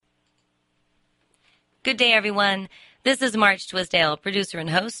Good day, everyone. This is March Twisdale, producer and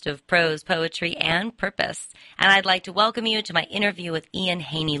host of Prose, Poetry, and Purpose. And I'd like to welcome you to my interview with Ian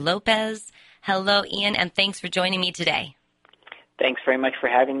Haney-Lopez. Hello, Ian, and thanks for joining me today. Thanks very much for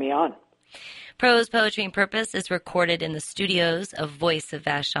having me on. Prose, Poetry, and Purpose is recorded in the studios of Voice of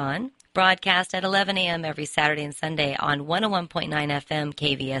Vashon, broadcast at 11 a.m. every Saturday and Sunday on 101.9 FM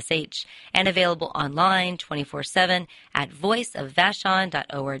KVSH, and available online 24/7 at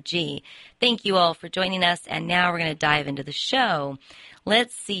voiceofvashon.org. Thank you all for joining us, and now we're going to dive into the show.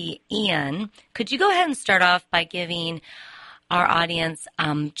 Let's see, Ian, could you go ahead and start off by giving our audience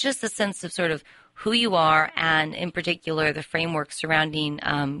just a sense of sort of who you are and, in particular, the framework surrounding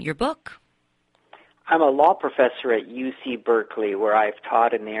your book? I'm a law professor at UC Berkeley, where I've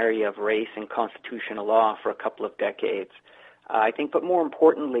taught in the area of race and constitutional law for a couple of decades. I think, but more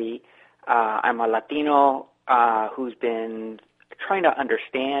importantly, I'm a Latino who's been trying to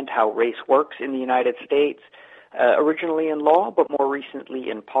understand how race works in the United States, originally in law, but more recently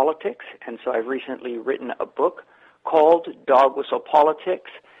in politics. And so I've recently written a book called Dog Whistle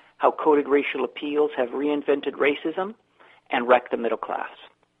Politics, How Coded Racial Appeals Have Reinvented Racism and Wrecked the Middle Class.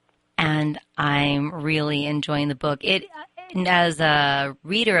 And I'm really enjoying the book. As a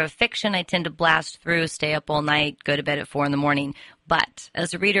reader of fiction, I tend to blast through, stay up all night, go to bed at 4 a.m. But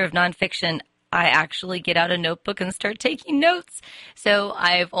as a reader of nonfiction, I actually get out a notebook and start taking notes. So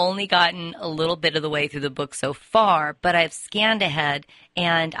I've only gotten a little bit of the way through the book so far, but I've scanned ahead,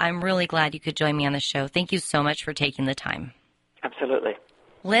 and I'm really glad you could join me on the show. Thank you so much for taking the time. Absolutely.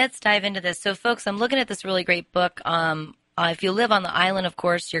 Let's dive into this. So, folks, I'm looking at this really great book. If you live on the island, of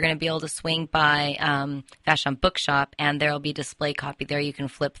course, you're going to be able to swing by Vashon Bookshop, and there will be a display copy there you can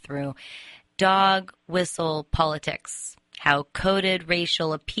flip through. Dog Whistle Politics, How Coded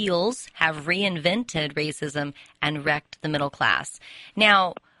Racial Appeals Have Reinvented Racism and Wrecked the Middle Class.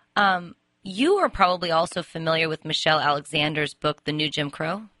 Now, you are probably also familiar with Michelle Alexander's book, The New Jim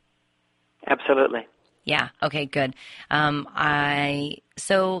Crow? Absolutely. Yeah, okay, good.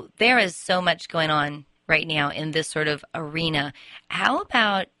 So there is so much going on right now in this sort of arena. How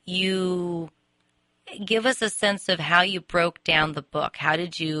about you give us a sense of how you broke down the book? How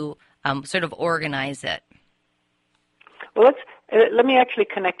did you sort of organize it? Well, let me actually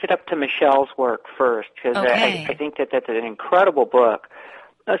connect it up to Michelle's work first, because okay. I think that's an incredible book.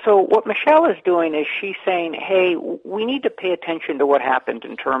 So what Michelle is doing is she's saying, hey, we need to pay attention to what happened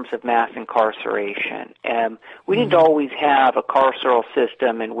in terms of mass incarceration. We need to always have a carceral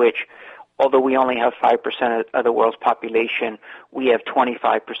system in which, although we only have 5% of the world's population, we have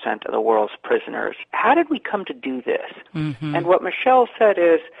 25% of the world's prisoners. How did we come to do this? Mm-hmm. And what Michelle said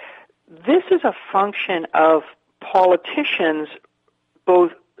is, this is a function of politicians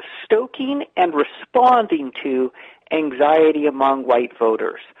both stoking and responding to anxiety among white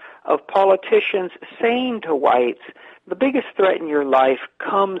voters, of politicians saying to whites, the biggest threat in your life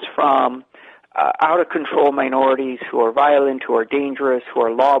comes from out-of-control minorities who are violent, who are dangerous, who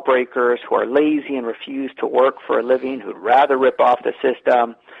are lawbreakers, who are lazy and refuse to work for a living, who'd rather rip off the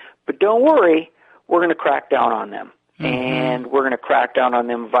system. But don't worry, we're going to crack down on them. Mm-hmm. And we're going to crack down on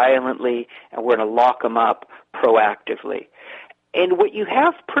them violently, and we're going to lock them up proactively. And what you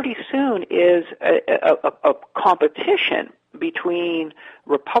have pretty soon is a competition between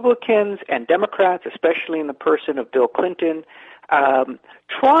Republicans and Democrats, especially in the person of Bill Clinton,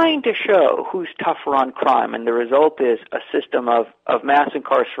 trying to show who's tougher on crime, and the result is a system of mass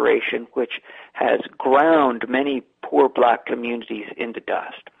incarceration which has ground many poor black communities into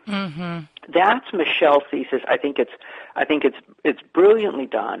dust. Mm-hmm. That's Michelle's thesis. I think it's brilliantly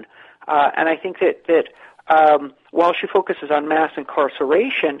done, and I think that while she focuses on mass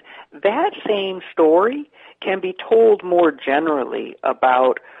incarceration, that same story can be told more generally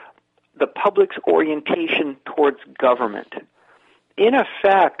about the public's orientation towards government. In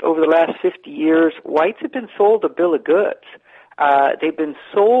effect, over the last 50 years, whites have been sold a bill of goods. They've been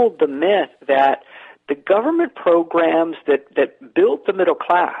sold the myth that the government programs that built the middle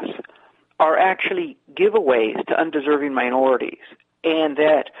class are actually giveaways to undeserving minorities, and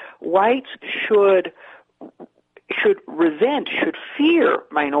that whites should fear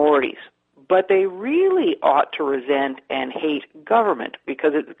minorities, but they really ought to resent and hate government,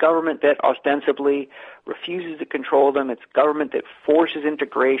 because it's government that ostensibly refuses to control them. It's government that forces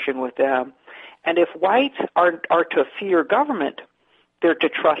integration with them. And if whites are to fear government, they're to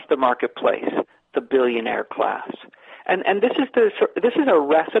trust the marketplace, the billionaire class. And this is a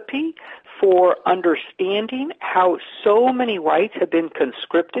recipe for understanding how so many whites have been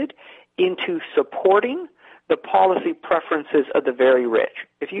conscripted into supporting the policy preferences of the very rich.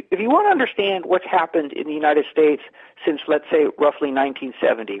 If you want to understand what's happened in the United States since, let's say, roughly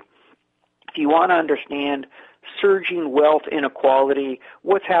 1970, if you want to understand surging wealth inequality,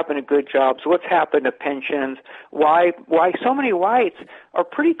 what's happened to good jobs, what's happened to pensions, why so many whites are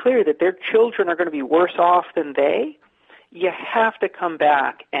pretty clear that their children are going to be worse off than they, you have to come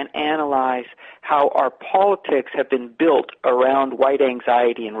back and analyze how our politics have been built around white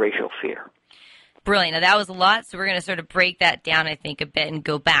anxiety and racial fear. Brilliant. Now, that was a lot, so we're going to sort of break that down, I think, a bit and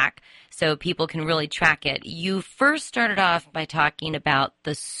go back so people can really track it. You first started off by talking about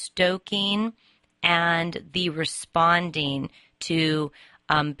the stoking and the responding to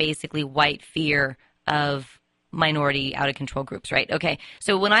basically white fear of minority out-of-control groups, right? Okay,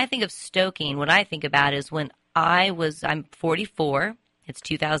 so when I think of stoking, what I think about is when I'm 44. It's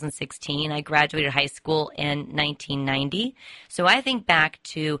 2016. I graduated high school in 1990. So I think back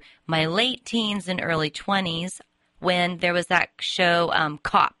to my late teens and early 20s when there was that show,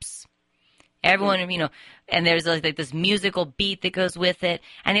 Cops. Everyone, and there's like this musical beat that goes with it.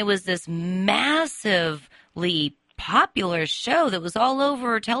 And it was this massively popular show that was all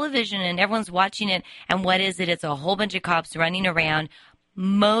over television and everyone's watching it. And what is it? It's a whole bunch of cops running around,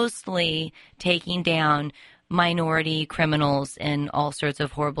 mostly taking down minority criminals in all sorts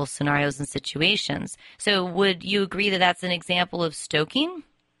of horrible scenarios and situations. So would you agree that that's an example of stoking?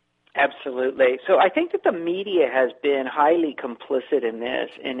 Absolutely. So I think that the media has been highly complicit in this,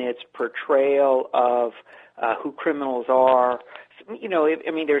 in its portrayal of who criminals are.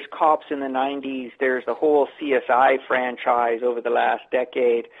 There's Cops in the 90s. There's the whole CSI franchise over the last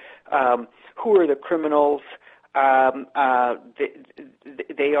decade. Who are the criminals?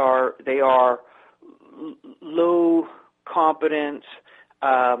 They are low competence,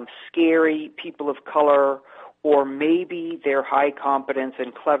 scary people of color, or maybe they're high competence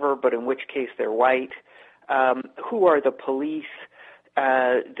and clever, but in which case they're white. Who are the police?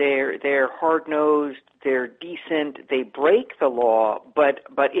 They're hard-nosed, they're decent, they break the law, but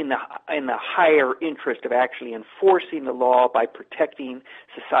in the higher interest of actually enforcing the law by protecting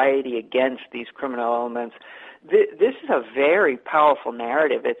society against these criminal elements. This is a very powerful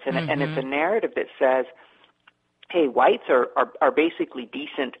narrative. And it's a narrative that says, hey, whites are basically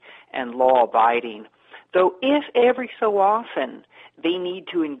decent and law-abiding. Though if every so often they need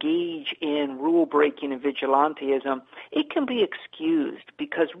to engage in rule-breaking and vigilantism, it can be excused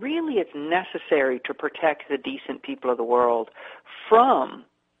because really it's necessary to protect the decent people of the world from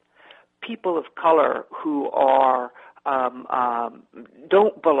people of color who are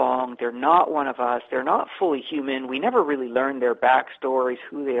don't belong. They're not one of us. They're not fully human. We never really learn their backstories,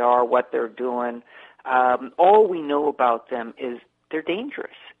 who they are, what they're doing. All we know about them is they're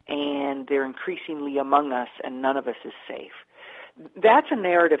dangerous, and they're increasingly among us, and none of us is safe. That's a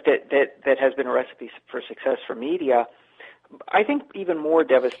narrative that has been a recipe for success for media. I think even more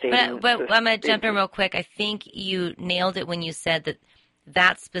devastating. But I'm going to jump in real quick. I think you nailed it when you said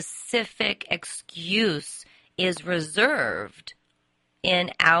that specific excuse is reserved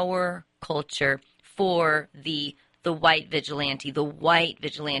in our culture for the white vigilante,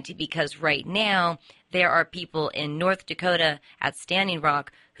 because right now there are people in North Dakota at Standing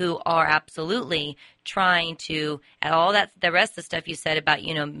Rock who are absolutely trying to, and all that, the rest of the stuff you said about,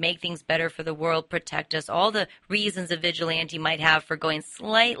 make things better for the world, protect us, all the reasons a vigilante might have for going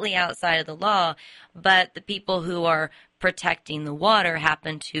slightly outside of the law, but the people who are protecting the water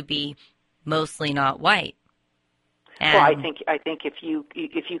happen to be mostly not white. Well, I think if you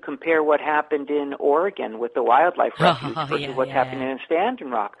compare what happened in Oregon with the wildlife refuge versus what's happening in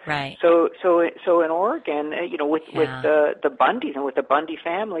Standing Rock, right? So in Oregon, with the Bundys and with the Bundy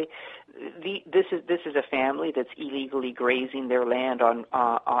family, this is a family that's illegally grazing their land on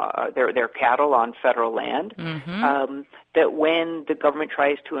their cattle on federal land. Mm-hmm. That when the government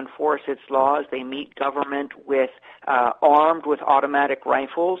tries to enforce its laws, they meet government with armed with automatic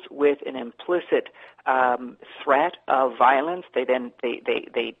rifles with an implicit threat of violence. They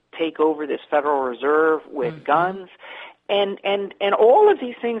take over this Federal Reserve with guns, and all of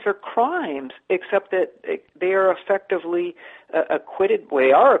these things are crimes, except that they are effectively acquitted.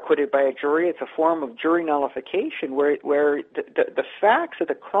 They are acquitted by a jury. It's a form of jury nullification, where the facts of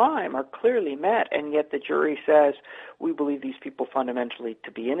the crime are clearly met, and yet the jury says we believe these people fundamentally to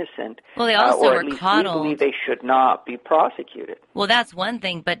be innocent. Well, they also or were at least coddled. We believe they should not be prosecuted. Well, that's one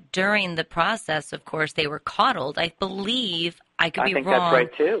thing, but during the process, of course, they were coddled. I believe, I could be wrong, that's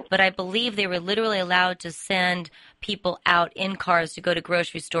right too. But I believe they were literally allowed to send people out in cars to go to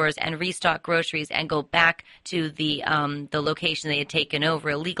grocery stores and restock groceries and go back to the location they had taken over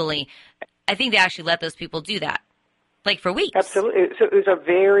illegally. I think they actually let those people do that, like for weeks. Absolutely. So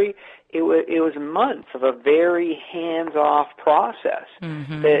it was months of a very hands-off process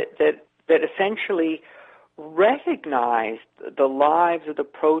that essentially recognized the lives of the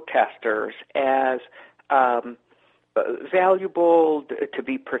protesters as valuable, to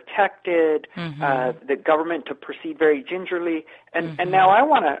be protected, the government to proceed very gingerly, and now I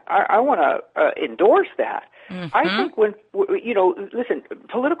want to endorse that. I think listen,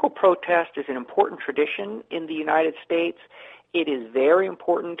 political protest is an important tradition in the United States. It is very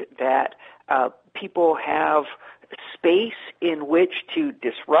important that people have space in which to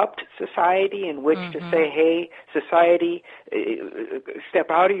disrupt society, in which to say, hey, society, step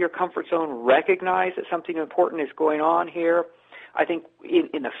out of your comfort zone, recognize that something important is going on here. I think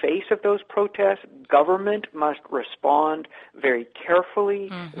in the face of those protests, government must respond very carefully,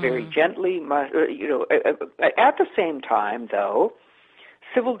 very gently. At the same time, though,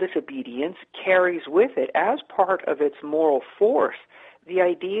 civil disobedience carries with it, as part of its moral force, the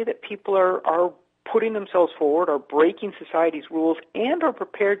idea that people are putting themselves forward, are breaking society's rules, and are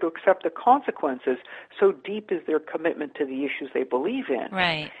prepared to accept the consequences, so deep is their commitment to the issues they believe in.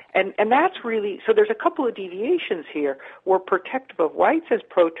 Right. And that's really, so there's a couple of deviations here. We're protective of whites as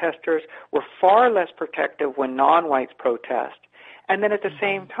protesters. We're far less protective when non-whites protest. And then at the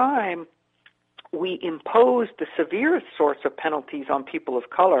same time, we impose the severest sorts of penalties on people of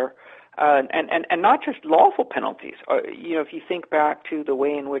color, and not just lawful penalties. If you think back to the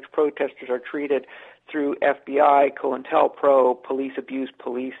way in which protesters are treated through FBI, COINTELPRO, police abuse,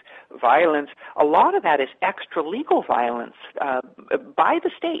 police violence, a lot of that is extra legal violence by the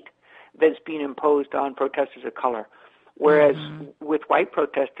state that's being imposed on protesters of color. Whereas with white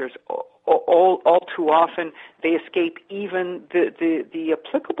protesters, all too often they escape even the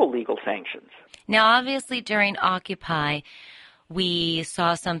applicable legal sanctions. Now, obviously, during Occupy, we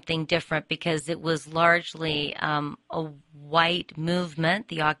saw something different because it was largely a white movement.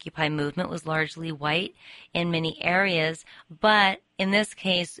 The Occupy movement was largely white in many areas, but in this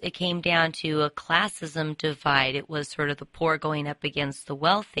case, it came down to a classism divide. It was sort of the poor going up against the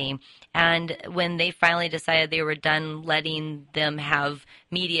wealthy. And when they finally decided they were done letting them have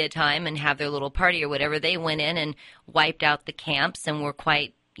media time and have their little party or whatever, they went in and wiped out the camps and were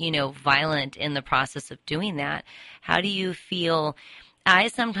quite violent in the process of doing that. How do you feel? I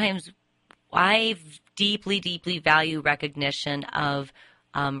deeply, deeply value recognition of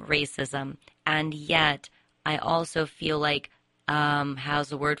racism, and yet I also feel like, how's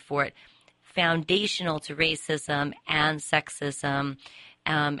the word for it, foundational to racism and sexism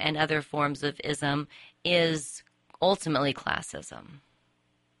and other forms of ism is ultimately classism.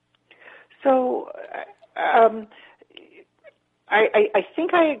 So, I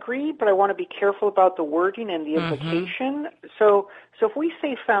think I agree, but I want to be careful about the wording and the implication. So if we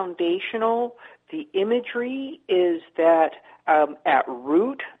say foundational, the imagery is that at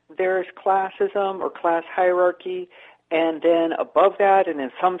root there is classism or class hierarchy, and then above that, and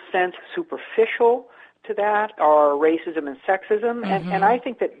in some sense superficial to that, are racism and sexism. And I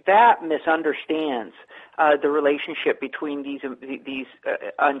think that misunderstands the relationship between these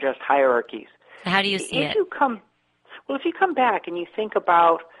unjust hierarchies. How do you see it? If you come back and you think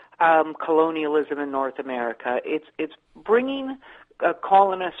about colonialism in North America, it's bringing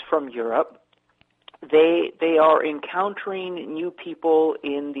colonists from Europe. They are encountering new people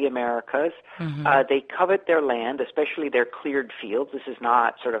in the Americas. They covet their land, especially their cleared fields. This is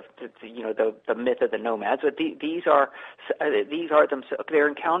not sort of the myth of the nomads, but these are themselves. They're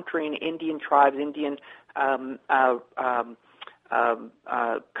encountering Indian tribes, Indian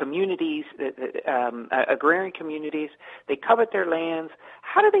communities, agrarian communities. They covet their lands.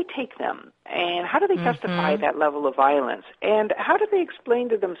 How do they take them? And how do they justify that level of violence? And how do they explain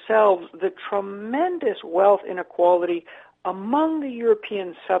to themselves the tremendous wealth inequality among the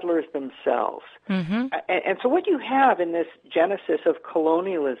European settlers themselves? And so what you have in this genesis of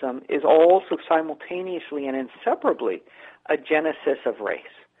colonialism is also simultaneously and inseparably a genesis of race.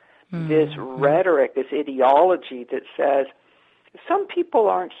 This rhetoric, this ideology that says, some people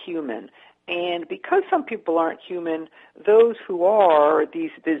aren't human, and because some people aren't human, those who are,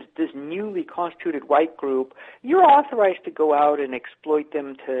 this newly constituted white group, you're authorized to go out and exploit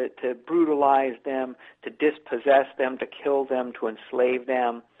them, to brutalize them, to dispossess them, to kill them, to enslave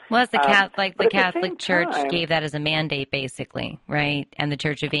them. Well, the Catholic Church gave that as a mandate, basically, right? And the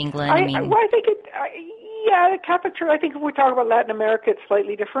Church of England. The Catholic Church, I think if we talk about Latin America, it's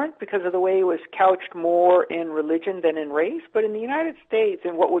slightly different because of the way it was couched more in religion than in race. But in the United States,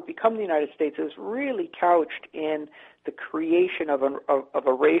 and what would become the United States, is really couched in the creation of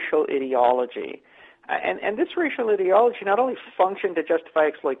a racial ideology. And this racial ideology not only functioned to justify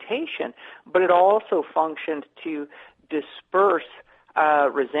exploitation, but it also functioned to disperse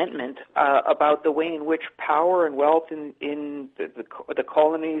resentment about the way in which power and wealth in the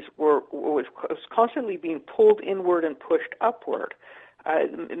colonies was constantly being pulled inward and pushed upward.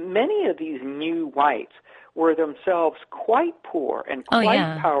 Many of these new whites were themselves quite poor and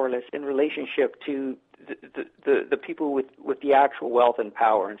quite powerless in relationship to the people with the actual wealth and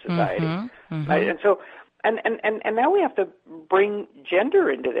power in society. Right? And so, and now we have to bring gender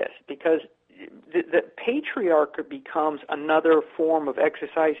into this, because the patriarchy becomes another form of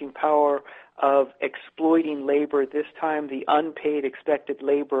exercising power, of exploiting labor, this time the unpaid expected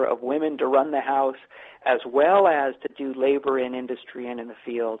labor of women to run the house, as well as to do labor in industry and in the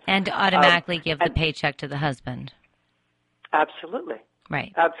fields. And to automatically give the paycheck to the husband. Absolutely.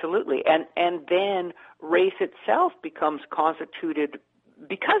 Right. Absolutely. And then race itself becomes constituted,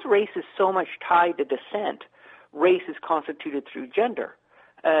 because race is so much tied to descent, race is constituted through gender.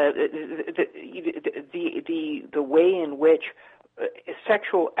 The way in which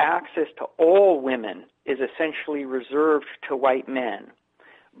sexual access to all women is essentially reserved to white men,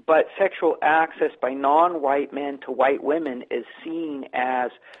 but sexual access by non-white men to white women is seen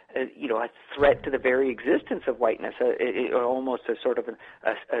as a threat to the very existence of whiteness, almost a sort of a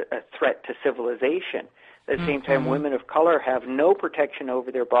threat to civilization. At the same time, women of color have no protection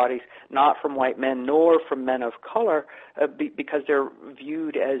over their bodies, not from white men nor from men of color, because they're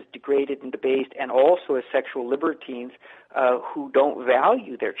viewed as degraded and debased, and also as sexual libertines who don't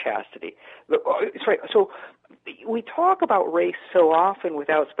value their chastity. So we talk about race so often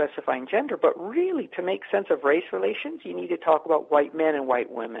without specifying gender, but really, to make sense of race relations, you need to talk about white men and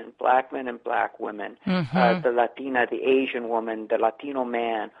white women, black men and black women, the Latina, the Asian woman, the Latino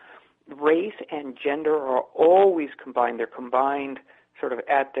man. Race and gender are always combined. They're combined sort of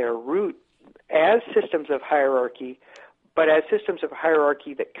at their root as systems of hierarchy, but as systems of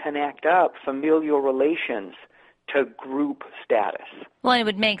hierarchy that connect up familial relations to group status. Well, it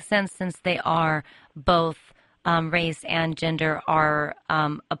would make sense, since they are both, race and gender are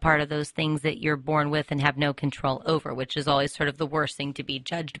a part of those things that you're born with and have no control over, which is always sort of the worst thing to be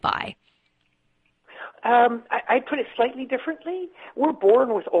judged by. I'd put it slightly differently. We're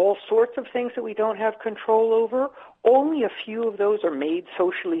born with all sorts of things that we don't have control over. Only a few of those are made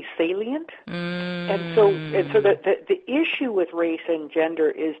socially salient. And so the issue with race and gender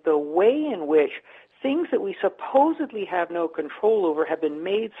is the way in which things that we supposedly have no control over have been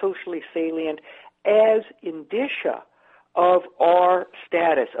made socially salient as indicia of our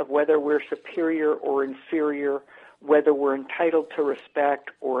status, of whether we're superior or inferior, whether we're entitled to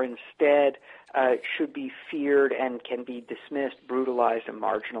respect or instead should be feared and can be dismissed, brutalized, and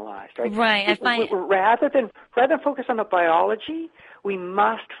marginalized. Right. Right. Rather than focus on the biology, we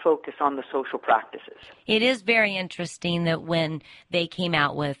must focus on the social practices. It is very interesting that when they came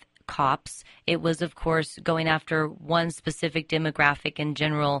out with cops, it was, of course, going after one specific demographic in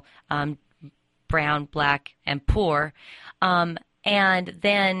general, brown, black, and poor. And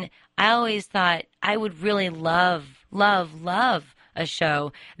then I always thought I would really love a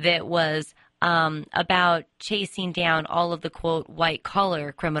show that was about chasing down all of the, quote,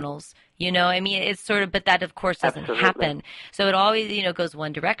 white-collar criminals. It's sort of, but that, of course, doesn't happen. So it always, goes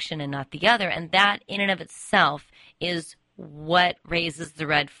one direction and not the other. And that, in and of itself, is what raises the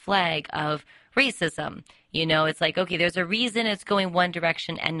red flag of racism. It's like, okay, there's a reason it's going one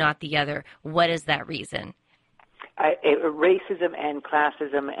direction and not the other. What is that reason? Racism and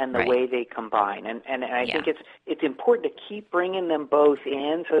classism and the way they combine. And I think it's important to keep bringing them both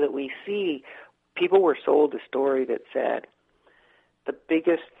in so that we see. People were sold a story that said the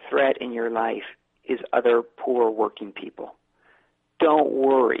biggest threat in your life is other poor working people. Don't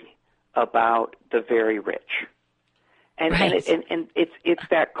worry about the very rich. And it's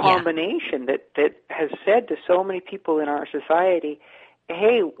that combination that has said to so many people in our society,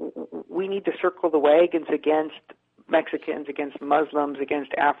 hey, we need to circle the wagons against Mexicans, against Muslims,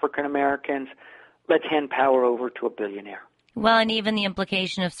 against African Americans. Let's hand power over to a billionaire. Well, and even the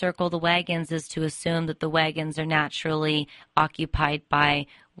implication of circle the wagons is to assume that the wagons are naturally occupied by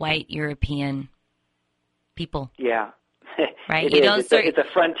white European people. Yeah. Right? It's a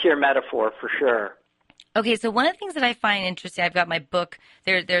frontier metaphor for sure. Okay, so one of the things that I find interesting, I've got my book,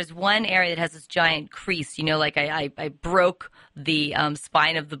 there's one area that has this giant crease, like I broke the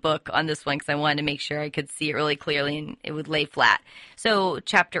spine of the book on this one because I wanted to make sure I could see it really clearly and it would lay flat. So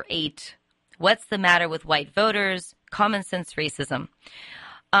Chapter 8, What's the Matter with White Voters? Common Sense Racism.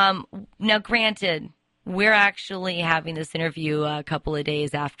 Now, granted, we're actually having this interview a couple of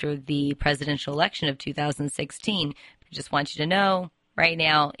days after the presidential election of 2016. I just want you to know, right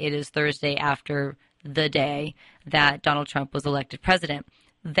now, it is Thursday after the day that Donald Trump was elected president.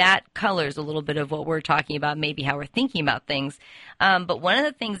 that colors a little bit of what we're talking about, maybe how we're thinking about things. But one of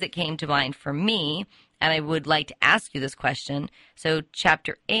the things that came to mind for me, and I would like to ask you this question. So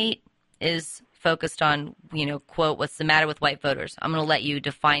chapter 8 is focused on, quote, what's the matter with white voters? I'm going to let you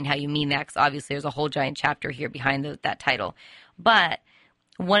define how you mean that, because obviously there's a whole giant chapter here behind that title. But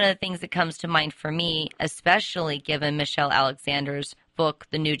one of the things that comes to mind for me, especially given Michelle Alexander's book,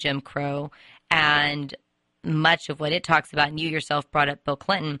 The New Jim Crow, and much of what it talks about, and you yourself brought up Bill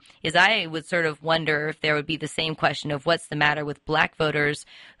Clinton, is I would sort of wonder if there would be the same question of what's the matter with black voters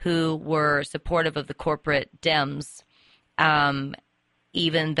who were supportive of the corporate Dems,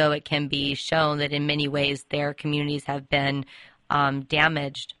 even though it can be shown that in many ways their communities have been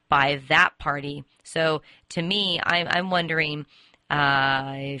damaged by that party. So to me, I'm wondering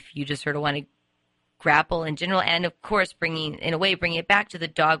if you just sort of want to grapple in general, and of course bringing it back to the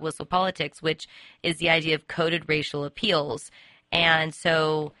dog whistle politics, which is the idea of coded racial appeals. And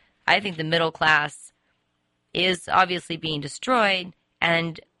so I think the middle class is obviously being destroyed,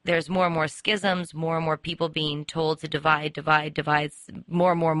 and there's more and more schisms, more and more people being told to divide,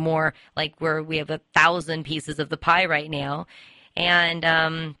 more, like we have 1,000 pieces of the pie right now.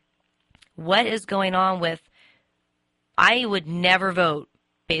 And what is going on with, I would never vote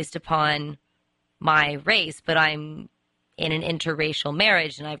based upon my race, but I'm in an interracial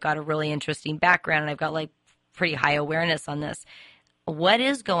marriage and I've got a really interesting background and I've got like pretty high awareness on this. What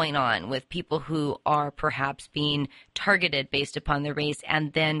is going on with people who are perhaps being targeted based upon their race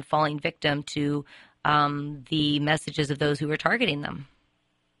and then falling victim to the messages of those who are targeting them?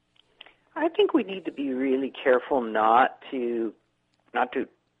 I think we need to be really careful not to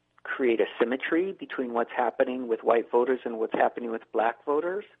create a symmetry between what's happening with white voters and what's happening with black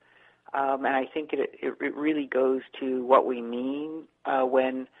voters. And I think it really goes to what we mean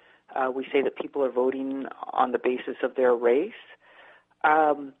when we say that people are voting on the basis of their race.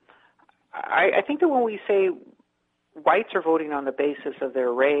 I think that when we say whites are voting on the basis of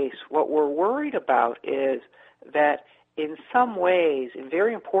their race, what we're worried about is that in some ways, in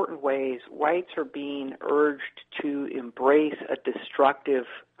very important ways, whites are being urged to embrace a destructive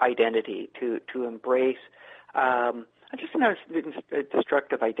identity, to embrace not just a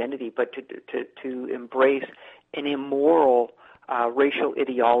destructive identity, but to embrace an immoral racial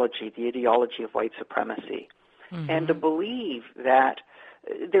ideology, the ideology of white supremacy, and to believe that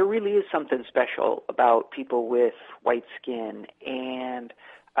there really is something special about people with white skin, and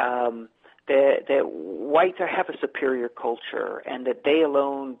that whites have a superior culture, and that they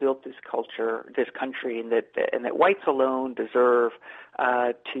alone built this culture, this country, and that whites alone deserve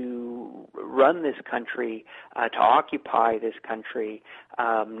to run this country, to occupy this country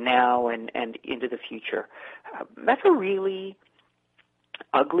now and into the future. That's a really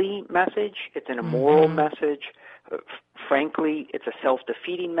ugly message. It's an immoral message. Frankly, it's a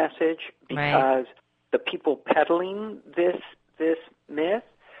self-defeating message because the people peddling this myth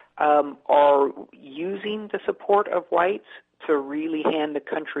are using the support of whites to really hand the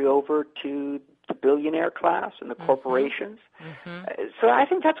country over to the billionaire class and the corporations. So I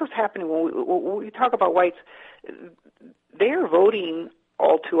think that's what's happening when we talk about whites. They are voting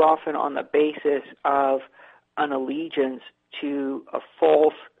all too often on the basis of an allegiance to a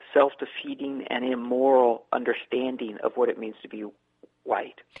false, self-defeating, and immoral understanding of what it means to be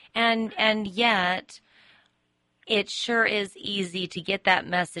white. And yet, it sure is easy to get that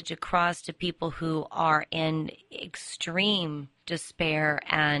message across to people who are in extreme despair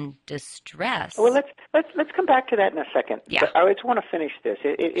and distress. Well, let's come back to that in a second. Yeah. But I just want to finish this.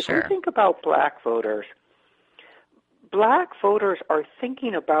 If Sure. we think about black voters are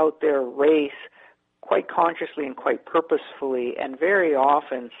thinking about their race quite consciously and quite purposefully, and very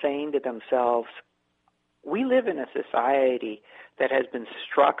often saying to themselves, we live in a society that has been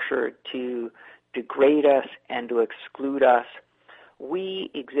structured to degrade us and to exclude us. We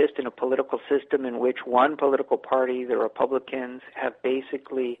exist in a political system in which one political party, the Republicans, have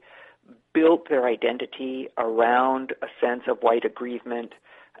basically built their identity around a sense of white aggrievement.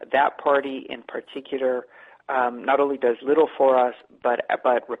 That party in particular not only does little for us, but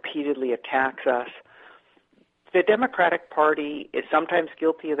repeatedly attacks us. The Democratic Party is sometimes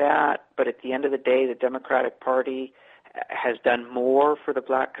guilty of that, but at the end of the day, the Democratic Party has done more for the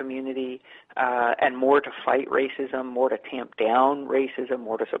black community and more to fight racism, more to tamp down racism,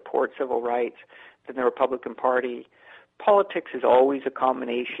 more to support civil rights than the Republican Party. Politics is always a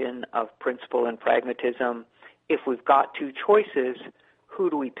combination of principle and pragmatism. If we've got two choices, who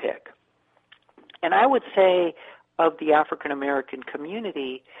do we pick? And I would say of the African American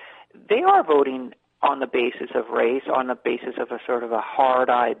community, they are voting on the basis of race, on the basis of a sort of a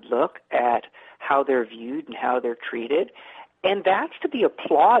hard-eyed look at how they're viewed and how they're treated. And that's to be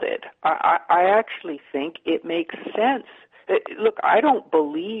applauded. I actually think it makes sense. Look, I don't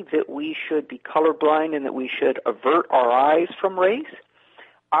believe that we should be colorblind and that we should avert our eyes from race.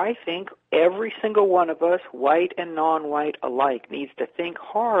 I think every single one of us, white and non-white alike, needs to think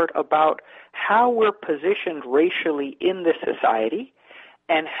hard about how we're positioned racially in this society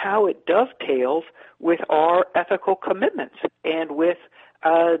and how it dovetails with our ethical commitments and with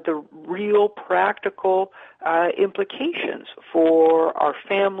the real practical implications for our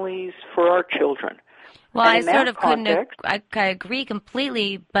families, for our children. Well, I sort of I agree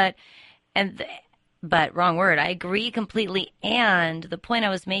completely, but wrong word. I agree completely, and the point I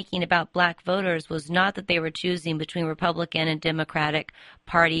was making about black voters was not that they were choosing between Republican and Democratic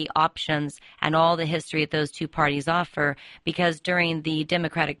Party options and all the history that those two parties offer, because during the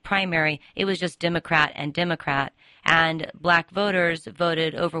Democratic primary, it was just Democrat and Democrat, and black voters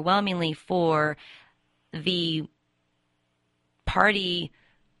voted overwhelmingly for the party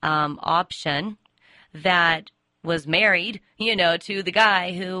option that was married, to the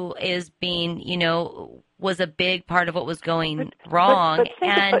guy who is being, was a big part of what was going wrong,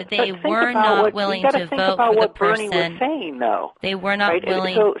 and they were not willing to vote for the person. Bernie was saying, though. They were not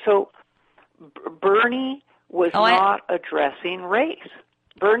willing. So Bernie was not addressing race.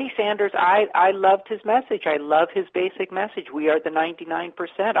 Bernie Sanders, I loved his message. I love his basic message. We are the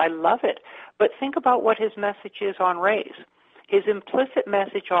 99%. I love it. But think about what his message is on race. His implicit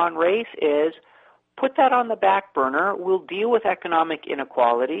message on race is, put that on the back burner. We'll deal with economic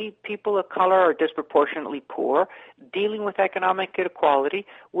inequality. People of color are disproportionately poor. Dealing with economic inequality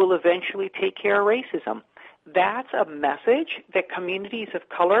will eventually take care of racism. That's a message that communities of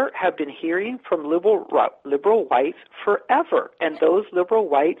color have been hearing from liberal whites forever, and those liberal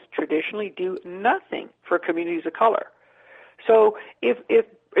whites traditionally do nothing for communities of color. So if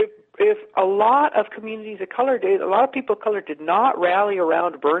a lot of communities of color a lot of people of color did not rally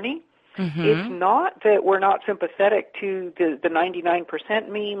around Bernie, it's not that we're not sympathetic to the 99%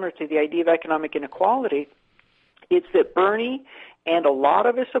 meme or to the idea of economic inequality. It's that Bernie and a lot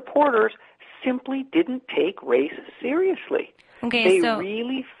of his supporters simply didn't take race seriously. They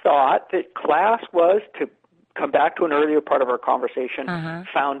really thought that class was, to come back to an earlier part of our conversation,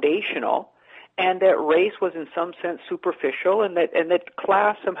 foundational, and that race was in some sense superficial, and that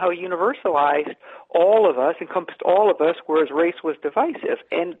class somehow universalized all of us, encompassed all of us, whereas race was divisive.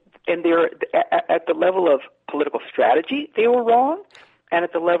 And they're at the level of political strategy, they were wrong, and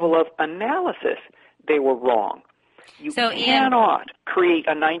at the level of analysis, they were wrong. You cannot create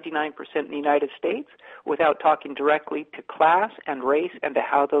a 99% in the United States without talking directly to class and race and to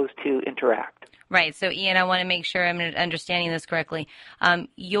how those two interact. Right. So, Ian, I want to make sure I'm understanding this correctly.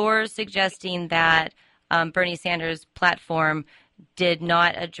 You're suggesting that Bernie Sanders' platform did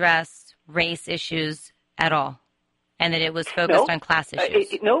not address race issues at all, and that it was focused on class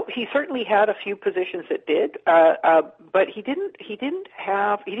issues. No, he certainly had a few positions that did, but he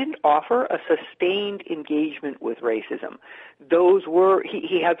didn't offer a sustained engagement with racism. Those were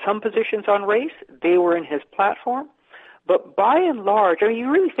he had some positions on race. They were in his platform. But by and large,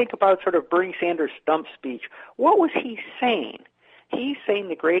 you really think about sort of Bernie Sanders' stump speech. What was he saying? He's saying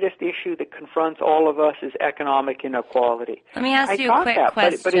the greatest issue that confronts all of us is economic inequality. Let me ask you a quick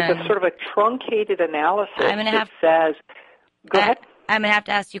question. But it's a sort of a truncated analysis that says, go ahead. I'm going to have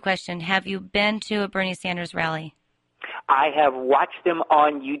to ask you a question. Have you been to a Bernie Sanders rally? I have watched them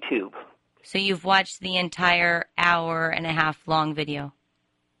on YouTube. So you've watched the entire hour-and-a-half long video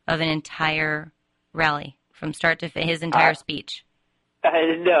of an entire rally? From start to his entire speech?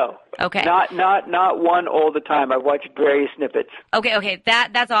 No. Okay. Not one all the time. I've watched various snippets. Okay.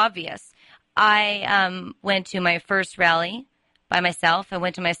 That's obvious. I went to my first rally by myself. I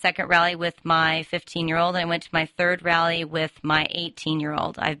went to my second rally with my 15-year-old. I went to my third rally with my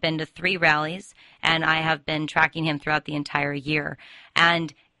 18-year-old. I've been to 3 rallies, and I have been tracking him throughout the entire year.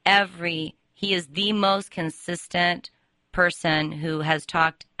 And he is the most consistent person who has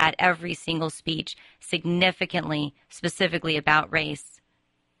talked at every single speech significantly, specifically about race.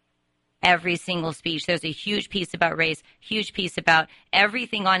 Every single speech. There's a huge piece about race, huge piece about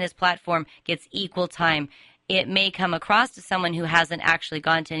everything on his platform gets equal time. It may come across to someone who hasn't actually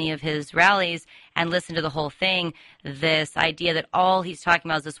gone to any of his rallies and listened to the whole thing, this idea that all he's talking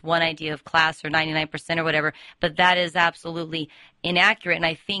about is this one idea of class or 99% or whatever, but that is absolutely inaccurate. And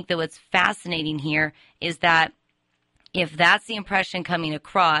I think that what's fascinating here is that if that's the impression coming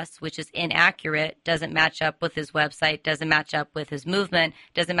across, which is inaccurate, doesn't match up with his website, doesn't match up with his movement,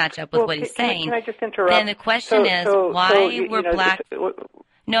 doesn't match up with what he's saying, can I just interrupt? Then the question is, why were black...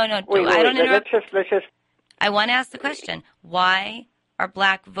 No, I don't interrupt. Let's just... I want to ask the question, why are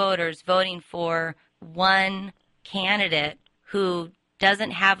black voters voting for one candidate who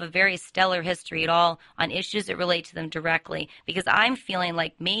doesn't have a very stellar history at all on issues that relate to them directly. Because I'm feeling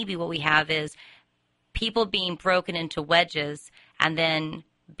like maybe what we have is people being broken into wedges and then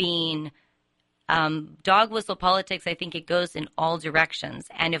being dog whistle politics. I think it goes in all directions.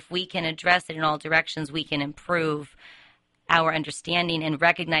 And if we can address it in all directions, we can improve our understanding and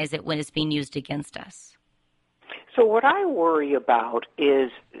recognize it when it's being used against us. So what I worry about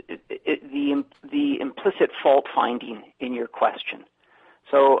is the implicit fault finding in your question.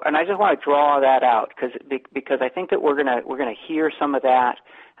 So, and I just want to draw that out because I think that we're gonna hear some of that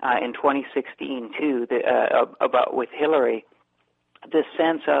in 2016 too, about with Hillary, this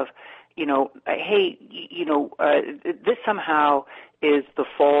sense of, hey, this somehow is the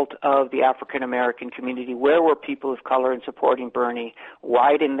fault of the African American community. Where were people of color in supporting Bernie?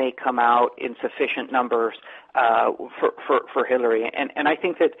 Why didn't they come out in sufficient numbers for Hillary? And I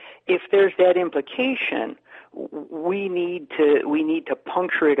think that if there's that implication, we need to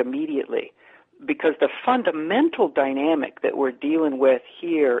puncture it immediately, because the fundamental dynamic that we're dealing with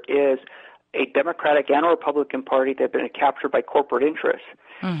here is a Democratic and a Republican Party that have been captured by corporate interests,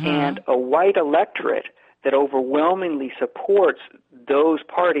 and a white electorate that overwhelmingly supports those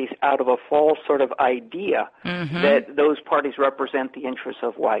parties out of a false sort of idea that those parties represent the interests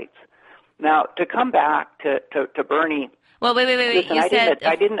of whites. Now, to come back to Bernie. Well, wait.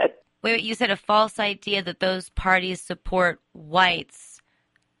 Listen, Wait, you said a false idea that those parties support whites.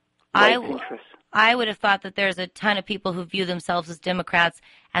 Interests. I would have thought that there's a ton of people who view themselves as Democrats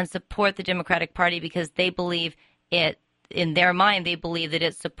and support the Democratic Party because they believe it, in their mind, they believe that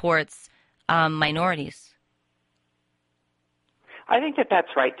it supports minorities. I think that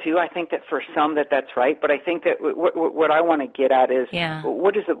that's right, too. I think that for some that's right. But I think that what I want to get at is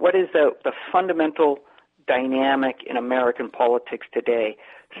what is the fundamental dynamic in American politics today?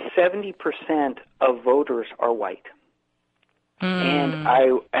 70% of voters are white, and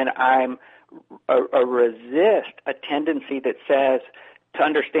I'm resist a tendency that says, to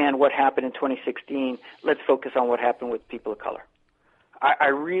understand what happened in 2016, let's focus on what happened with people of color. I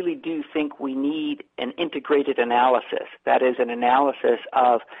really do think we need an integrated analysis. That is, an analysis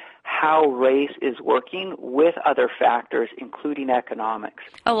of how race is working with other factors, including economics.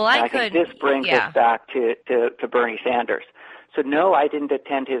 Oh, well, I think this brings us back to Bernie Sanders. So, no, I didn't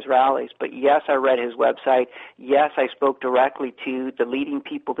attend his rallies, but yes, I read his website. Yes, I spoke directly to the leading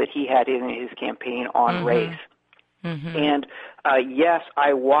people that he had in his campaign on race. And yes,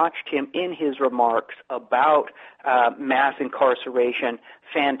 I watched him in his remarks about mass incarceration,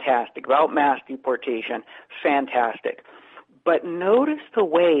 fantastic, about mass deportation, fantastic. But notice the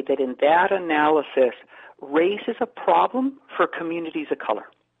way that in that analysis, race is a problem for communities of color.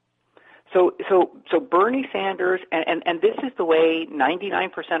 So Bernie Sanders, and this is the way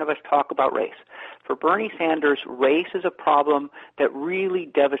 99% of us talk about race. For Bernie Sanders, race is a problem that really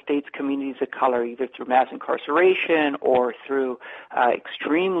devastates communities of color, either through mass incarceration or through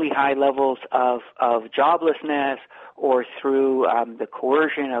extremely high levels of joblessness or through the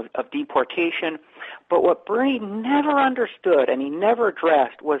coercion of deportation. But what Bernie never understood and he never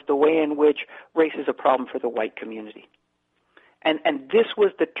addressed was the way in which race is a problem for the white community. And this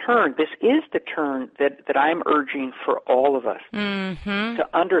was the turn, this is the turn that I'm urging for all of us to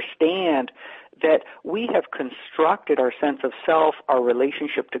understand that we have constructed our sense of self, our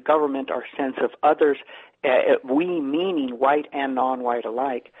relationship to government, our sense of others, we meaning white and non-white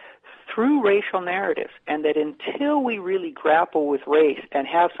alike, through racial narratives, and that until we really grapple with race and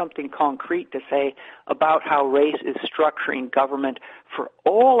have something concrete to say about how race is structuring government for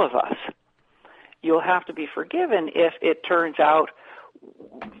all of us, you'll have to be forgiven if it turns out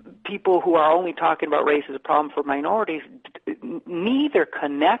people who are only talking about race as a problem for minorities neither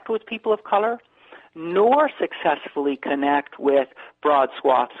connect with people of color nor successfully connect with broad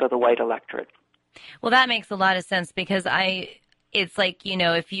swaths of the white electorate. Well, that makes a lot of sense because it's like,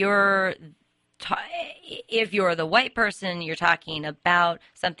 if you're the white person, you're talking about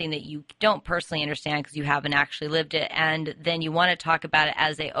something that you don't personally understand because you haven't actually lived it, and then you want to talk about it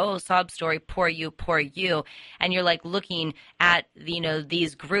as sob story, poor you, and you're like looking at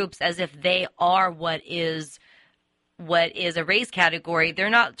these groups as if they are what is a race category. They're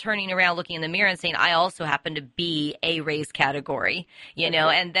not turning around looking in the mirror and saying, I also happen to be a race category,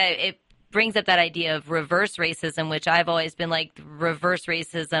 and that it brings up that idea of reverse racism, which I've always been like, reverse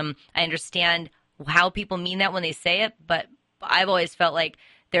racism. I understand how people mean that when they say it, but I've always felt like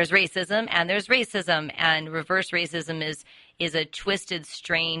there's racism and there's racism, and reverse racism is a twisted,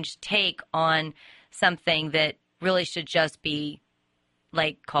 strange take on something that really should just be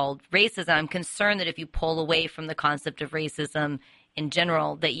called racism. I'm concerned that if you pull away from the concept of racism in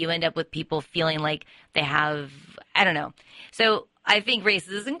general, that you end up with people feeling like they have I don't know. So I think race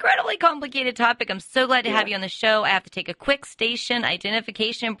is an incredibly complicated topic. I'm so glad to have you on the show. I have to take a quick station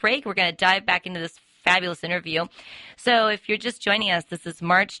identification break. We're going to dive back into this fabulous interview. So if you're just joining us, this is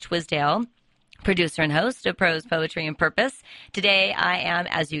March Twisdale, producer and host of Prose, Poetry, and Purpose. Today I am,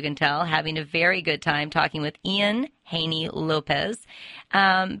 as you can tell, having a very good time talking with Ian Haney-Lopez.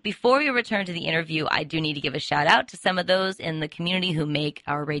 Before we return to the interview, I do need to give a shout out to some of those in the community who make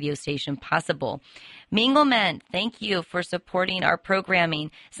our radio station possible. Minglemen, thank you for supporting our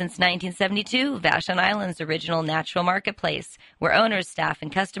programming. Since 1972, Vashon Island's original natural marketplace, where owners, staff,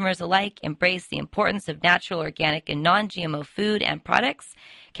 and customers alike embrace the importance of natural, organic, and non-GMO food and products,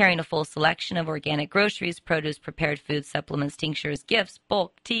 carrying a full selection of organic groceries, produce, prepared foods, supplements, tinctures, gifts,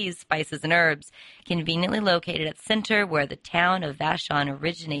 bulk, teas, spices, and herbs, conveniently located at center where the town of Vashon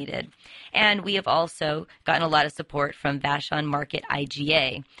originated. And we have also gotten a lot of support from Vashon Market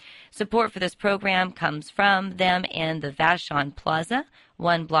IGA. Support for this program comes from them in the Vashon Plaza,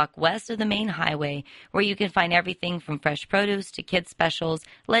 1 block west of the main highway, where you can find everything from fresh produce to kids specials,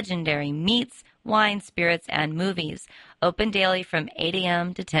 legendary meats, wine, spirits, and movies. Open daily from 8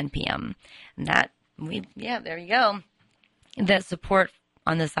 a.m. to 10 p.m. And there you go. The support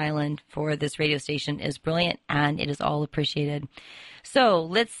on this island for this radio station is brilliant, and it is all appreciated. So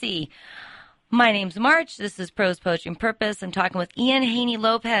let's see. My name's March. This is Prose, Poetry, and Purpose. I'm talking with Ian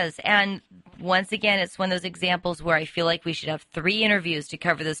Haney-Lopez. And once again, it's one of those examples where I feel like we should have 3 interviews to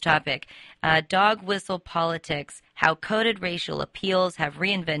cover this topic. Dog whistle politics, how coded racial appeals have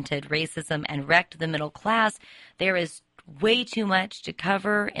reinvented racism and wrecked the middle class. There is way too much to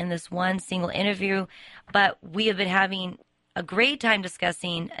cover in this one single interview, but we have been having a great time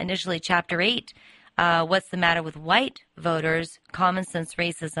discussing initially Chapter 8, what's the matter with white voters, common sense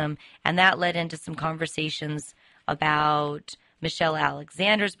racism, and that led into some conversations about Michelle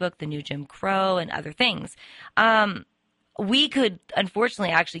Alexander's book, The New Jim Crow, and other things. We could,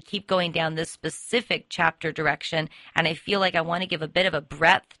 unfortunately, actually keep going down this specific chapter direction, and I feel like I want to give a bit of a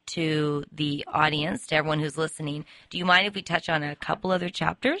breadth to the audience, to everyone who's listening. Do you mind if we touch on a couple other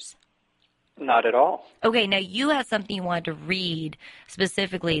chapters? Not at all. Okay, now you had something you wanted to read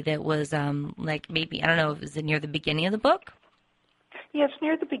specifically that was like maybe, I don't know, is it near the beginning of the book? Yeah, it's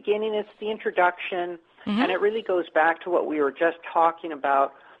near the beginning. It's the introduction, and it really goes back to what we were just talking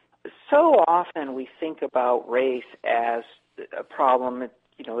about. So often we think about race as a problem,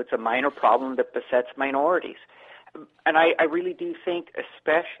 it's a minor problem that besets minorities. And I really do think,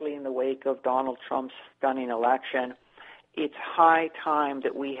 especially in the wake of Donald Trump's stunning election, it's high time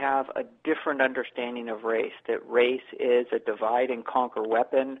that we have a different understanding of race, that race is a divide-and-conquer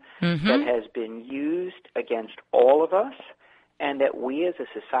weapon that has been used against all of us, and that we as a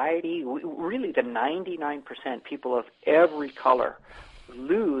society, really the 99% people of every color,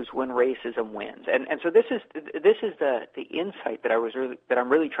 lose when racism wins. And so this is the insight that I'm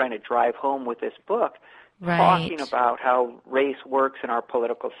really trying to drive home with this book. Right. Talking about how race works in our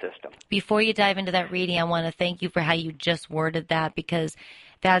political system. Before you dive into that reading, I want to thank you for how you just worded that, because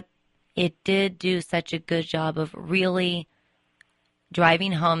that it did do such a good job of really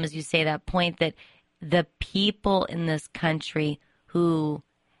driving home, as you say, that point that the people in this country who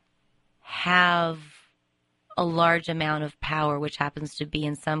have a large amount of power, which happens to be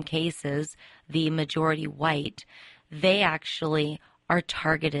in some cases the majority white, they actually are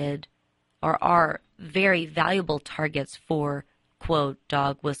targeted or are very valuable targets for, quote,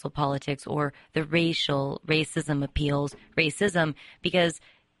 dog whistle politics or the racism appeals, racism, because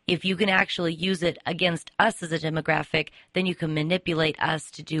if you can actually use it against us as a demographic, then you can manipulate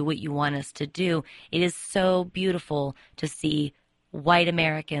us to do what you want us to do. It is so beautiful to see white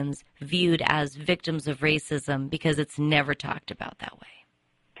Americans viewed as victims of racism because it's never talked about that way.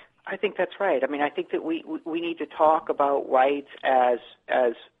 I think that's right. I mean, I think that we need to talk about whites as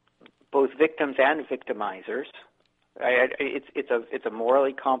both victims and victimizers. It's a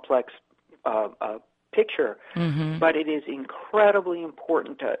morally complex picture, but it is incredibly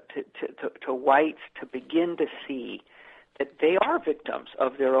important to whites to begin to see that they are victims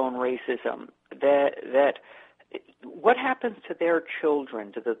of their own racism. That what happens to their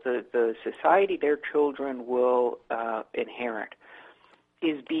children, to the society their children will inherit,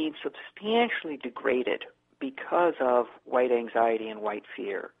 is being substantially degraded because of white anxiety and white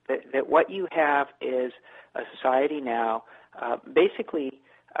fear. That what you have is a society now, basically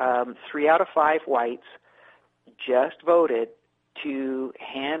 3 out of 5 whites just voted to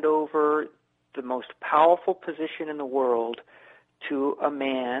hand over the most powerful position in the world to a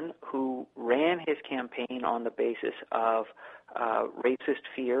man who ran his campaign on the basis of racist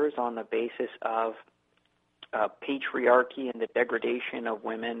fears, on the basis of patriarchy and the degradation of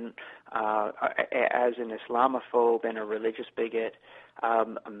women as an Islamophobe and a religious bigot,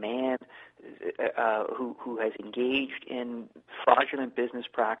 a man who has engaged in fraudulent business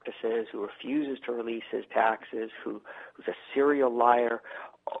practices, who refuses to release his taxes, who's a serial liar.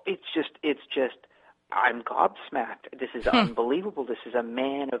 It's just I'm gobsmacked. This is unbelievable. This is a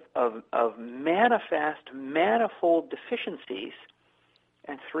man of manifest, manifold deficiencies.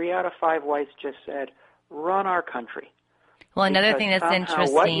 And 3 out of 5 whites just said, run our country. Well, another thing that's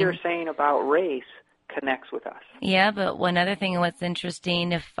interesting. What you're saying about race connects with us. Yeah, but one other thing what's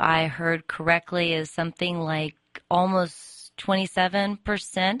interesting, if I heard correctly, is something like almost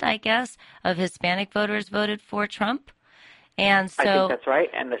 27%, I guess, of Hispanic voters voted for Trump. And so, I think that's right,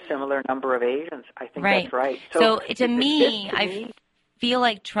 and a similar number of Asians. I think that's right. So to me, I feel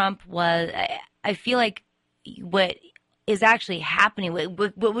like Trump was. I feel like what is actually happening.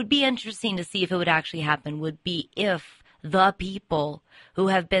 What would be interesting to see if it would actually happen would be if the people who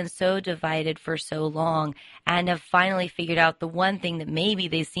have been so divided for so long and have finally figured out the one thing that maybe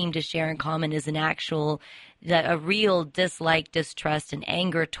they seem to share in common is a real dislike, distrust, and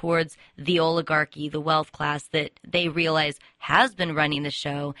anger towards the oligarchy, the wealth class that they realize has been running the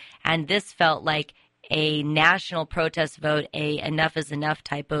show. And this felt like a national protest vote, a enough is enough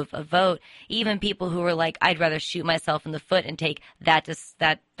type of a vote. Even people who were like, I'd rather shoot myself in the foot and take that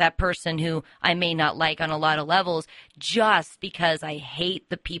person who I may not like on a lot of levels just because I hate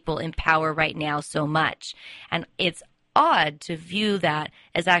the people in power right now so much. And it's odd to view that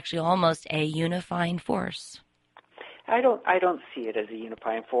as actually almost a unifying force. I don't see it as a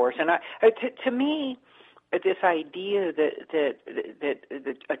unifying force. And to me, this idea that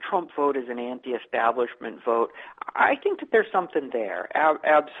a Trump vote is an anti-establishment vote, I think that there's something there,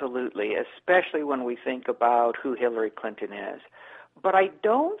 absolutely, especially when we think about who Hillary Clinton is. But I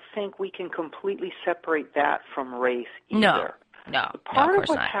don't think we can completely separate that from race either. No, part of of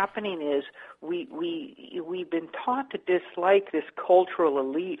what's not. happening is we've been taught to dislike this cultural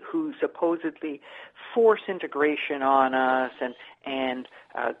elite who supposedly force integration on us and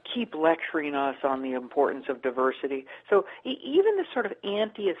keep lecturing us on the importance of diversity. So even this sort of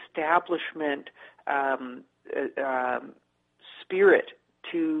anti-establishment spirit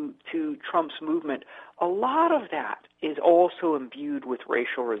to Trump's movement, a lot of that is also imbued with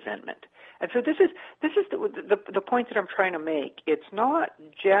racial resentment. And so this is the point that I'm trying to make. It's not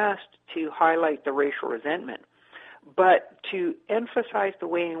just to highlight the racial resentment, but to emphasize the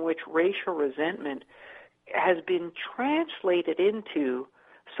way in which racial resentment has been translated into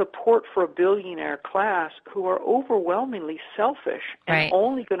support for a billionaire class who are overwhelmingly selfish and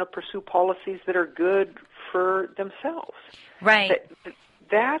only going to pursue policies that are good for themselves. Right.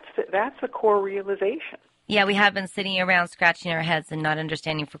 That's the core realization. Yeah, we have been sitting around scratching our heads and not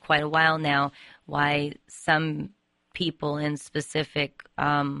understanding for quite a while now why some people in specific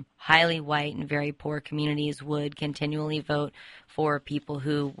highly white and very poor communities would continually vote for people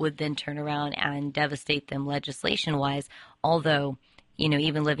who would then turn around and devastate them legislation-wise, although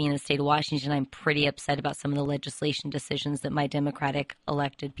even living in the state of Washington, I'm pretty upset about some of the legislation decisions that my Democratic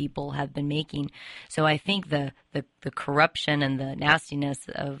elected people have been making. So I think the corruption and the nastiness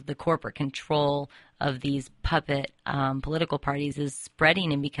of the corporate control of these puppet political parties is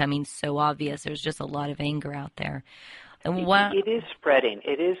spreading and becoming so obvious. There's just a lot of anger out there. And it is spreading.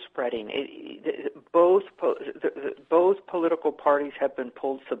 It is spreading. Both political parties have been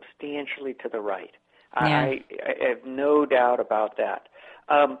pulled substantially to the right. Yeah. I have no doubt about that.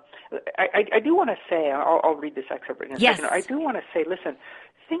 I do want to say, I'll read this excerpt in a second. I do want to say, listen,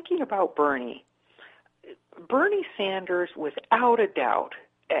 thinking about Bernie Sanders, without a doubt,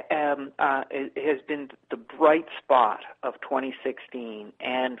 has been the bright spot of 2016,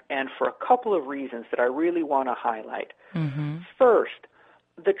 and for a couple of reasons that I really want to highlight. Mm-hmm. First,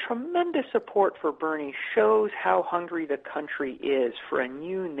 the tremendous support for Bernie shows how hungry the country is for a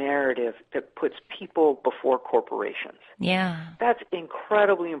new narrative that puts people before corporations. Yeah. That's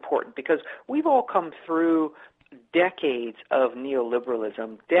incredibly important because we've all come through decades of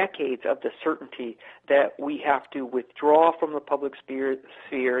neoliberalism, decades of the certainty that we have to withdraw from the public sphere,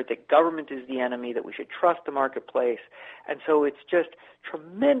 that government is the enemy, that we should trust the marketplace. And so it's just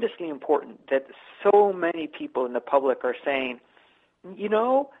tremendously important that so many people in the public are saying,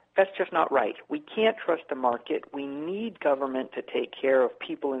 that's just not right. We can't trust the market. We need government to take care of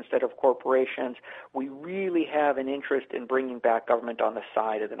people instead of corporations. We really have an interest in bringing back government on the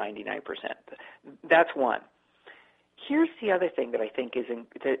side of the 99%. That's one. Here's the other thing that I think is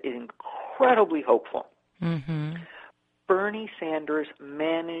incredibly hopeful. Mm-hmm. Bernie Sanders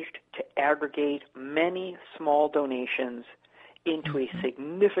managed to aggregate many small donations into a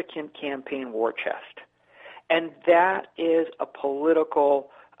significant campaign war chest. And that is a political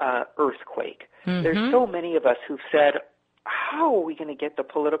earthquake. Mm-hmm. There's so many of us who've said, how are we going to get the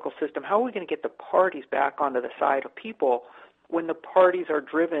political system, how are we going to get the parties back onto the side of people when the parties are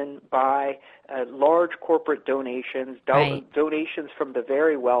driven by large corporate donations, donations from the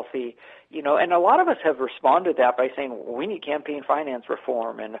very wealthy, and a lot of us have responded to that by saying, well, we need campaign finance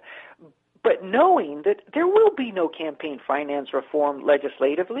reform, but knowing that there will be no campaign finance reform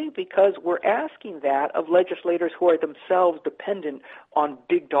legislatively because we're asking that of legislators who are themselves dependent on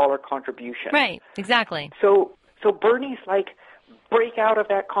big dollar contributions. Right, exactly. So Bernie's like, break out of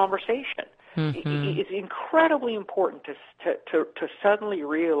that conversation. Mm-hmm. It's incredibly important to suddenly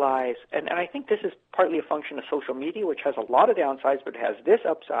realize, and I think this is partly a function of social media, which has a lot of downsides, but has this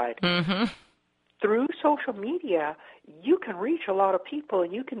upside. Mm-hmm. Through social media, you can reach a lot of people,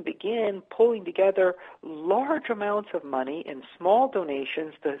 and you can begin pulling together large amounts of money in small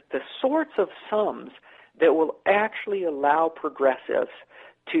donations, the sorts of sums that will actually allow progressives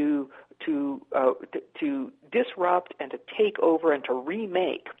to disrupt and to take over and to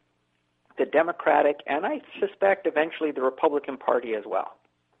remake the Democratic, and I suspect eventually the Republican Party as well.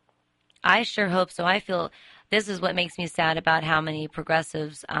 I sure hope so. I feel this is what makes me sad about how many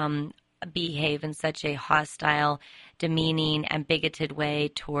progressives behave in such a hostile, demeaning, and bigoted way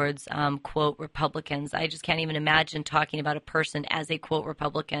towards, quote, Republicans. I just can't even imagine talking about a person as a, quote,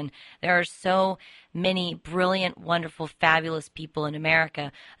 Republican. There are so many brilliant, wonderful, fabulous people in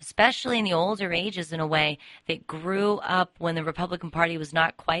America, especially in the older ages in a way, that grew up when the Republican Party was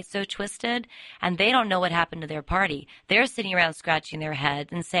not quite so twisted, and they don't know what happened to their party. They're sitting around scratching their heads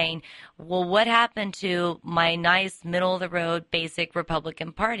and saying, well, what happened to my nice, middle-of-the-road, basic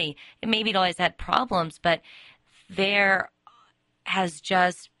Republican Party? Maybe it always had problems, but there has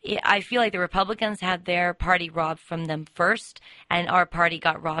just, I feel like the Republicans had their party robbed from them first, and our party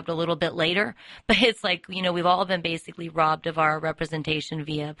got robbed a little bit later. But it's like, we've all been basically robbed of our representation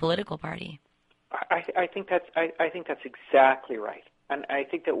via political party. I think that's exactly right. And I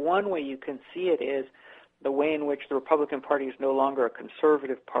think that one way you can see it is the way in which the Republican Party is no longer a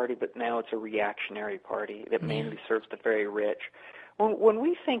conservative party, but now it's a reactionary party that mainly serves the very rich. When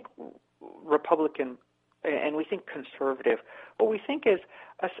we think Republican and we think conservative, what we think is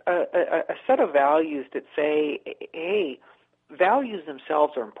a set of values that say, hey, values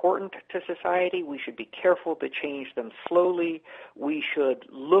themselves are important to society. We should be careful to change them slowly. We should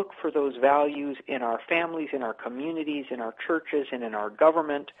look for those values in our families, in our communities, in our churches, and in our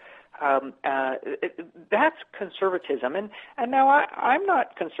government. That's conservatism. And now I'm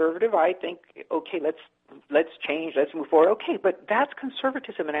not conservative. I think, okay, let's change, let's move forward. Okay, but that's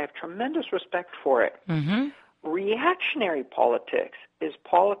conservatism, and I have tremendous respect for it. Mm-hmm. Reactionary politics is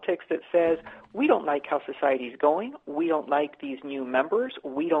politics that says, we don't like how society is going, we don't like these new members,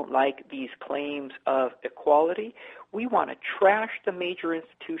 we don't like these claims of equality, we want to trash the major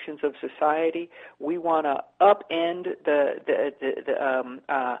institutions of society, we want to upend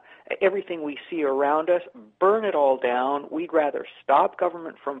everything we see around us, burn it all down, we'd rather stop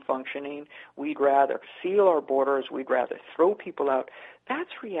government from functioning, we'd rather seal our borders, we'd rather throw people out. That's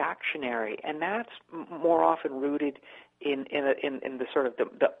reactionary, and that's more often rooted in the sort of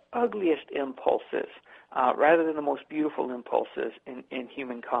the ugliest impulses rather than the most beautiful impulses in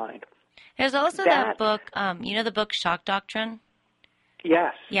humankind. There's also that book, the book Shock Doctrine?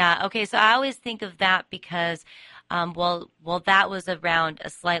 Yes. Yeah, okay, so I always think of that because, that was around a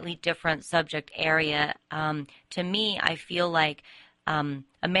slightly different subject area. To me, I feel like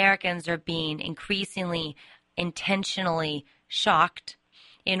Americans are being increasingly intentionally shocked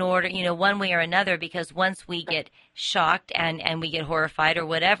in order, one way or another, because once we get shocked and we get horrified or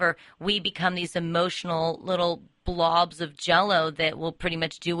whatever, we become these emotional little blobs of jello that will pretty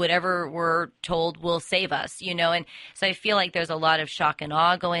much do whatever we're told will save us, and so I feel like there's a lot of shock and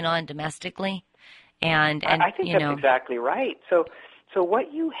awe going on domestically. And I think that's exactly right. So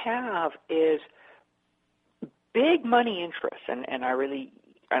what you have is big money interests, and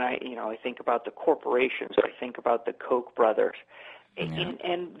I think about the corporations, I think about the Koch brothers. Yeah.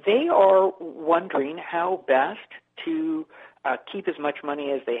 And they are wondering how best to keep as much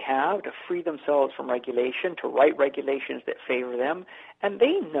money as they have, to free themselves from regulation, to write regulations that favor them. And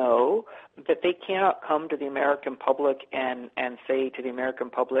they know that they cannot come to the American public and say to the American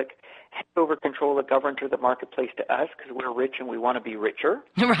public, hand over control of government or the marketplace to us because we're rich and we want to be richer.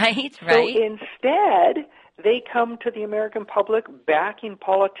 Right. So instead, they come to the American public backing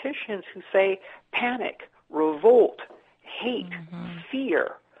politicians who say panic, revolt, hate,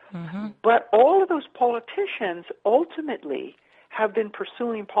 fear. Mm-hmm. But all of those politicians ultimately have been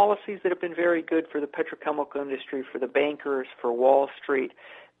pursuing policies that have been very good for the petrochemical industry, for the bankers, for Wall Street.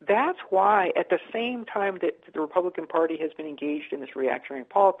 that's why at the same time that the Republican Party has been engaged in this reactionary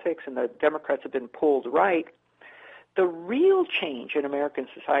politics and the Democrats have been pulled right, the real change in American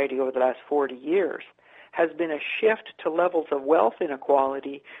society over the last 40 years has been a shift to levels of wealth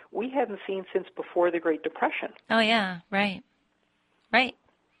inequality we hadn't seen since before the Great Depression. Oh, yeah, right. Right.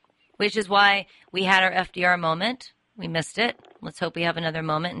 Which is why we had our FDR moment. We missed it. Let's hope we have another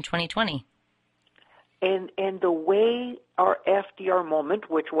moment in 2020. And the way our FDR moment,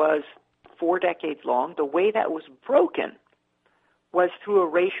 which was 4 decades long, the way that was broken was through a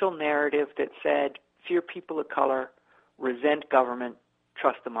racial narrative that said, fear people of color, resent government,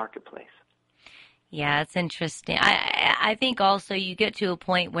 trust the marketplace. Yeah, it's interesting. I think also you get to a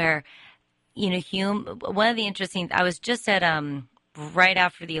point where, one of the interesting, I was just at, right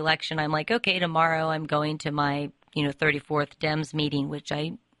after the election, I'm like, okay, tomorrow I'm going to my, 34th Dems meeting, which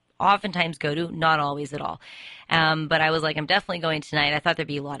I oftentimes go to, not always at all. But I was like, I'm definitely going tonight. I thought there'd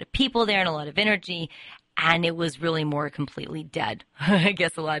be a lot of people there and a lot of energy. And it was really more completely dead. I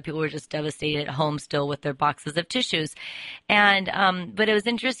guess a lot of people were just devastated at home still with their boxes of tissues. And, but it was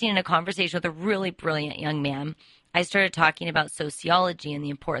interesting in a conversation with a really brilliant young man. I started talking about sociology and the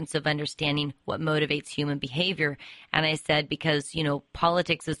importance of understanding what motivates human behavior. And I said, because,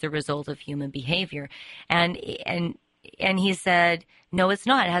 politics is the result of human behavior. And he said, no, it's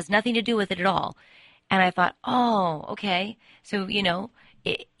not. It has nothing to do with it at all. And I thought, oh, okay. So,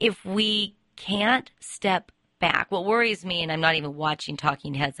 if we can't step back. What worries me, and I'm not even watching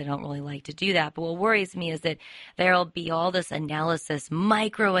Talking Heads, I don't really like to do that, but what worries me is that there'll be all this analysis,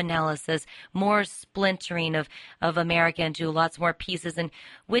 micro-analysis, more splintering of America into lots more pieces, and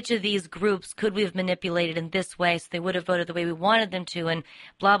which of these groups could we have manipulated in this way so they would have voted the way we wanted them to, and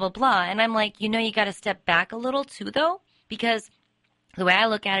blah, blah, blah. And I'm like, you got to step back a little too, though, because the way I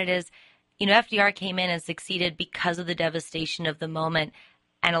look at it is, FDR came in and succeeded because of the devastation of the moment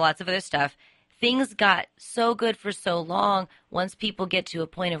and lots of other stuff. Things got so good for so long. Once people get to a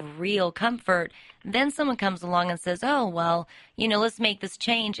point of real comfort, then someone comes along and says, oh, well, let's make this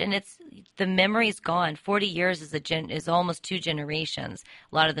change. And the memory's gone. 40 years is almost 2 generations.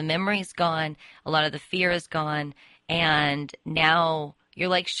 A lot of the memory's gone. A lot of the fear is gone. And now you're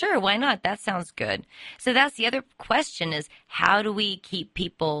like, sure, why not? That sounds good. So that's the other question is, how do we keep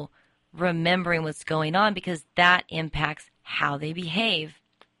people remembering what's going on? Because that impacts how they behave.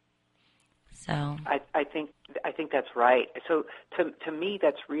 So I think that's right. So to me,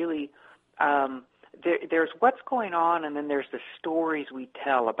 that's really there's what's going on, and then there's the stories we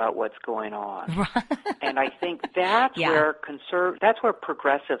tell about what's going on. And I think that's where that's where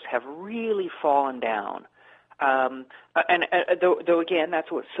progressives have really fallen down. Though again,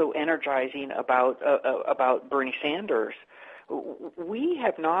 that's what's so energizing about Bernie Sanders. We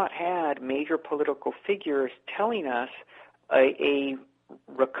have not had major political figures telling us a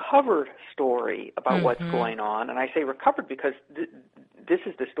recovered story about what's going on. And I say recovered because this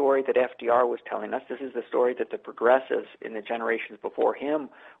is the story that FDR was telling us. This is the story that the progressives in the generations before him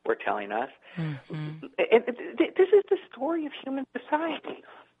were telling us. Mm-hmm. This is the story of human society.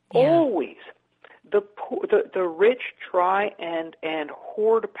 Yeah. Always. The rich try and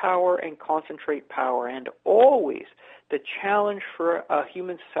hoard power and concentrate power, and always the challenge for a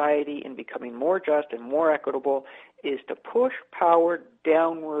human society in becoming more just and more equitable is to push power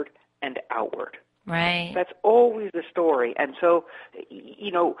downward and outward. Right. That's always the story. And so,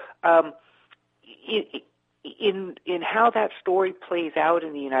 in how that story plays out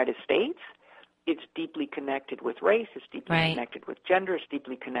in the United States, it's deeply connected with race, it's deeply connected with gender, it's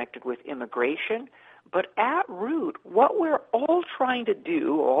deeply connected with immigration. But at root, what we're all trying to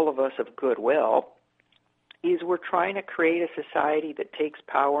do, all of us of goodwill, is we're trying to create a society that takes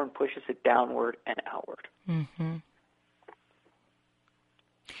power and pushes it downward and outward. Mm-hmm.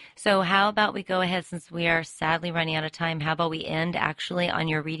 So how about we go ahead, since we are sadly running out of time, how about we end actually on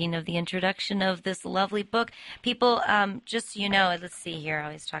your reading of the introduction of this lovely book? People, just so you know, let's see here, I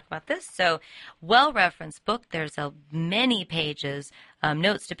always talk about this. So, well-referenced book. There's many pages,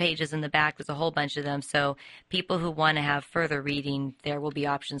 notes to pages in the back. There's a whole bunch of them. So people who want to have further reading, there will be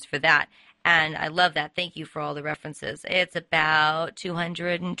options for that. And I love that. Thank you for all the references. It's about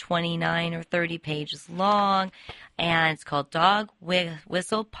 229 or 30 pages long, and it's called Dog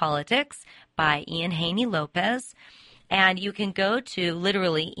Whistle Politics by Haney-Lopez. And you can go to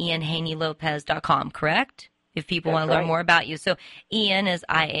literally IanHaney-Lopez.com, correct? If people want to learn more about you. So Ian is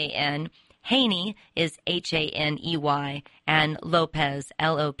IAN, Haney is Haney, and Lopez,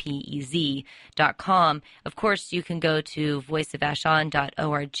 Lopez.com. Of course, you can go to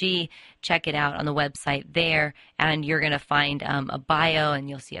voiceofvashon.org, check it out on the website there, and you're going to find a bio, and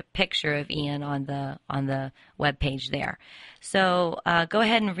you'll see a picture of Ian on the webpage there. So go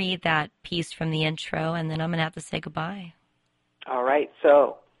ahead and read that piece from the intro, and then I'm going to have to say goodbye. All right,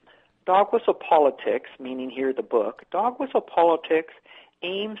 so Dog Whistle Politics, meaning here the book, Dog Whistle Politics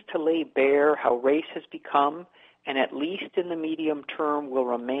aims to lay bare how race has become, and at least in the medium term will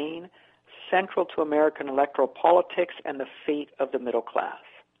remain, central to American electoral politics and the fate of the middle class.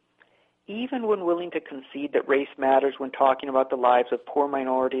 Even when willing to concede that race matters when talking about the lives of poor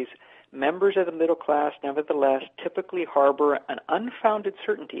minorities, members of the middle class nevertheless typically harbor an unfounded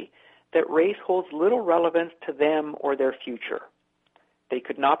certainty that race holds little relevance to them or their future. They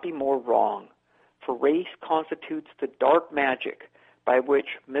could not be more wrong, for race constitutes the dark magic by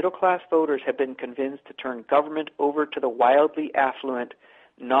which middle-class voters have been convinced to turn government over to the wildly affluent,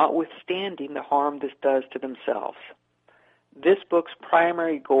 notwithstanding the harm this does to themselves. This book's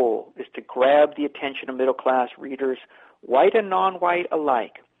primary goal is to grab the attention of middle-class readers, white and non-white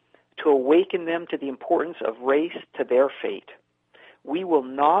alike, to awaken them to the importance of race to their fate. We will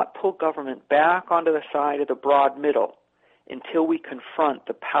not pull government back onto the side of the broad middle until we confront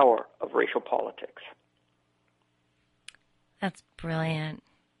the power of racial politics. That's brilliant.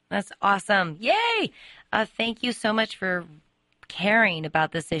 That's awesome. Yay! Thank you so much for caring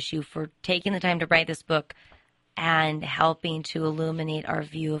about this issue, for taking the time to write this book and helping to illuminate our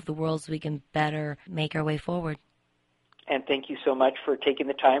view of the world so we can better make our way forward. And thank you so much for taking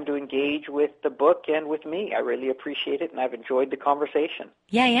the time to engage with the book and with me. I really appreciate it, and I've enjoyed the conversation.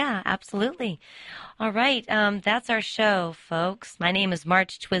 Yeah, absolutely. All right, that's our show, folks. My name is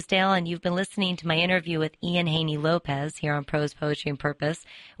March Twisdale, and you've been listening to my interview with Ian Haney-Lopez here on Prose, Poetry, and Purpose,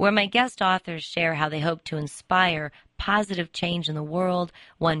 where my guest authors share how they hope to inspire positive change in the world,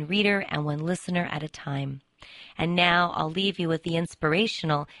 one reader and one listener at a time. And now I'll leave you with the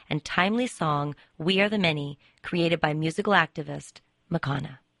inspirational and timely song, We Are the Many, created by musical activist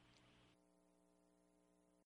Makana.